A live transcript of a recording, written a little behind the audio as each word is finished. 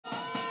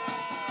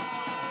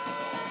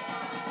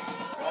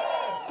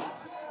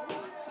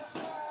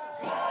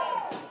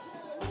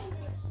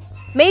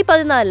May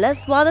 14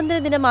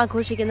 സ്വാതന്ത്ര്യദിനം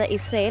ആഘോഷിക്കുന്ന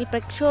Israel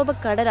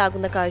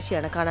പ്രക്ഷോഭക്കടലാകുന്ന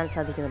കാഴ്ചയാണ് കാണാൻ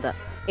സാധിക്കുന്നത്.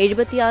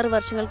 76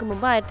 വർഷങ്ങൾക്ക്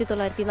മുമ്പ്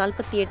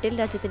 1948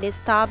 രാജ്യത്തിന്റെ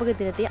സ്ഥാപക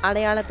ദിനത്തെ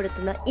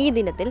അടയാളപ്പെടുത്തുന്ന ഈ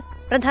ദിനത്തിൽ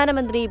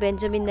പ്രധാനമന്ത്രി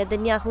ബെഞ്ചമിൻ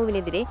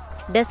നെതന്യാഹുവിനെതിരെ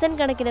ഡസൻ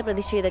കണക്കിന്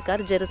പ്രതിഷേധക്കാർ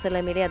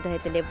ജെറുസലേമിലെ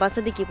അദ്ദേഹത്തിന്റെ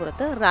വസതിക്ക്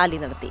പുറത്ത് റാലി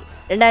നടത്തി.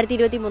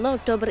 2023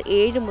 ഒക്ടോബർ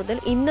 7 മുതൽ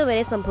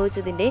ഇന്നുവരെ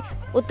സംഭവിച്ചതിന്റെ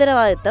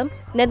ഉത്തരവാദിത്തം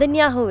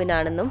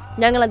നെതന്യാഹുവിനാണെന്നും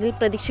ഞങ്ങൾ അതിൽ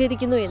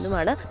പ്രതിഷേധിക്കുന്നു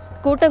എന്നുമാണ്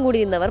കൂട്ടം കൂടി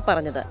നിന്നവർ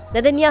പറഞ്ഞത്.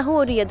 നെതന്യാഹു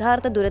ഒരു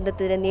യഥാർത്ഥ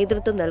ദുരന്തത്തിന്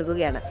നേതൃത്വം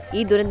നൽകുകയാണ്.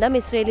 ഈ ദുരന്തം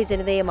ഇസ്രായേലി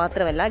ജനതയെ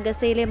മാത്രമല്ല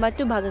ഗസയിലെ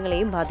മറ്റു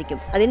ഭാഗങ്ങളെയും ബാധിക്കും.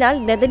 അതിനാൽ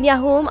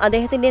നെതന്യാഹുവും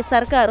അദ്ദേഹത്തിന്റെ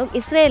സർക്കാരും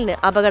ഇസ്രായേലിന്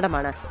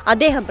അപകടമാണ്.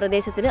 അദ്ദേഹം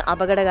പ്രദേശത്തിന്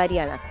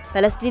അപകടകാരിയാണ്.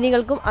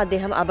 പലസ്തീനികൾക്കും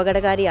അദ്ദേഹം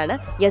അപകടകാരിയാണ്.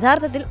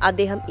 യഥാർത്ഥത്തിൽ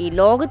അദ്ദേഹം ഈ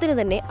ലോകത്തിന്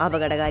തന്നെ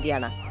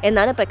അപകടകാരിയാണ്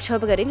എന്നാണ്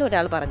പ്രക്ഷോഭകരിൽ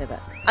ഒരാൾ പറഞ്ഞത്.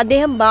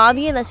 അദ്ദേഹം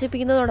ഭാവിയെ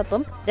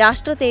നശിപ്പിക്കുന്നതോടൊപ്പം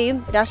രാഷ്ട്രത്തെയും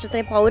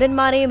രാഷ്ട്രത്തെ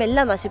പൗരന്മാരെയും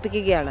എല്ലാം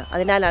നശിപ്പിക്കുകയാണ്.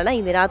 അതിനാലാണ്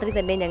ഇന്ന് രാത്രി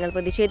തന്നെ ഞങ്ങൾ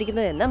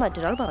പ്രതിഷേധിക്കുന്നതെന്ന്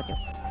മറ്റൊരാൾ പറഞ്ഞു.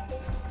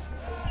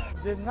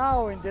 Now,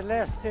 in the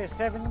last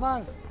 7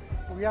 months,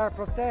 we are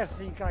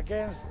protesting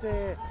against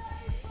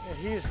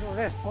his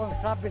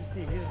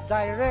responsibility, his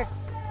direct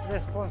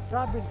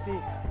responsibility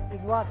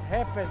in what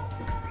happened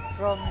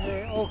from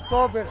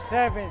October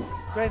 7,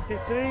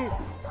 23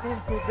 till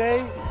today.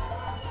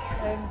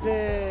 And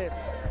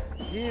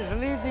he is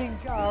leading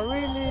a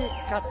really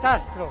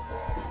catastrophe,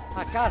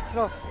 a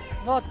catastrophe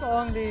not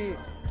only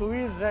to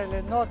Israel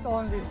and not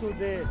only to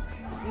the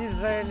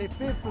Israeli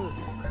people,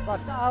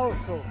 but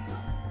also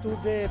to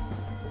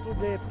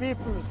the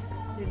peoples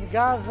in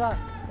Gaza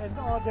and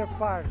other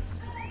parts.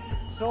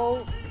 So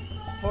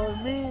for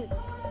me,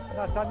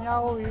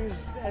 Netanyahu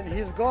and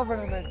his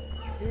government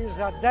is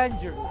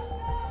dangerous.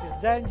 He's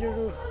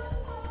dangerous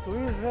to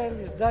Israel,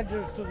 he's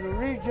dangerous to the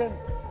region,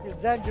 he's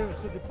dangerous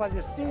to the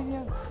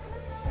Palestinians,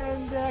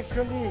 and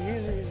actually he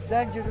is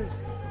dangerous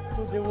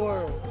to the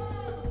world.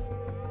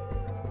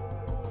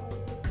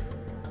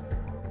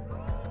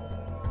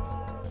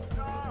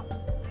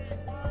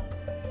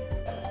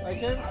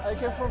 I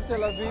came from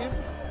Tel Aviv.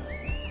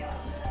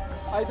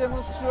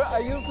 I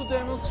used to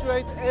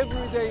demonstrate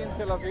every day in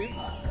Tel Aviv.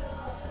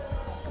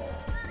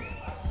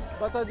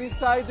 But I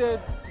decided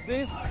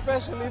this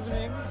special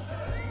evening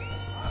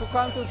to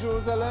come to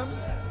Jerusalem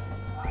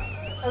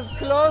as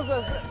close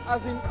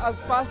as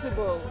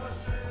possible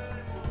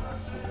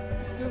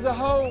to the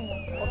home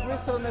of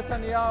Mr.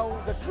 Netanyahu,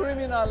 the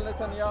criminal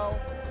Netanyahu,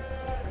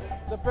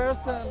 the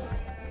person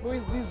who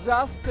is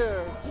disaster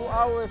to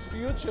our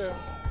future.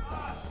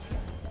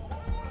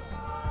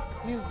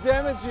 He's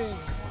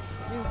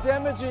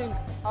damaging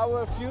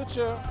our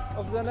future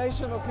of the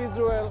nation of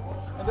Israel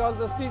and all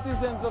the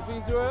citizens of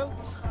Israel.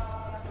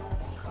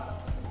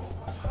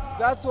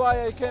 That's why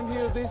I came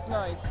here this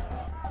night.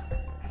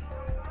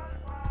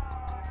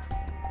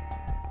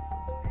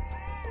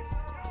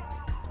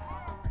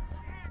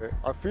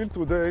 I feel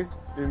today,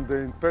 in the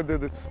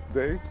Independence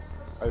Day,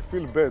 I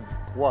feel bad.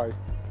 Why?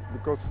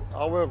 Because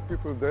our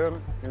people there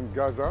in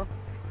Gaza,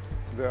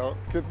 they are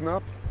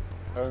kidnapped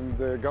and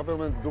the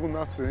government do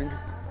nothing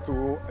to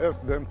help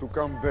them to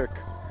come back.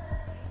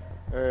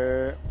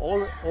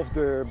 All of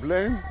the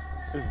blame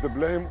is the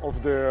blame of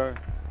the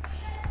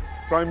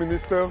Prime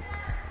Minister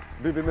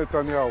Bibi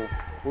Netanyahu,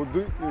 who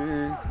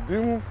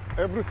do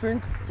everything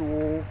to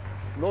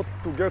not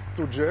to get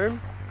to jail,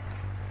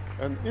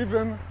 and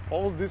even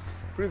all these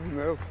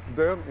prisoners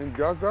there in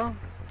Gaza,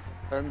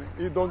 and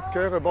he don't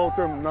care about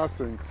them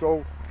nothing. So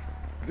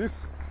this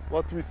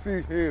what we see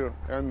here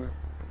and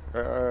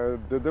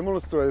the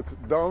demonstrate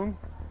down,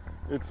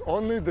 it's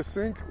only the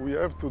thing we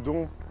have to do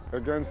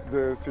against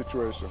the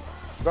situation.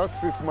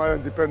 It's my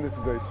Independence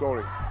Day,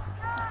 sorry.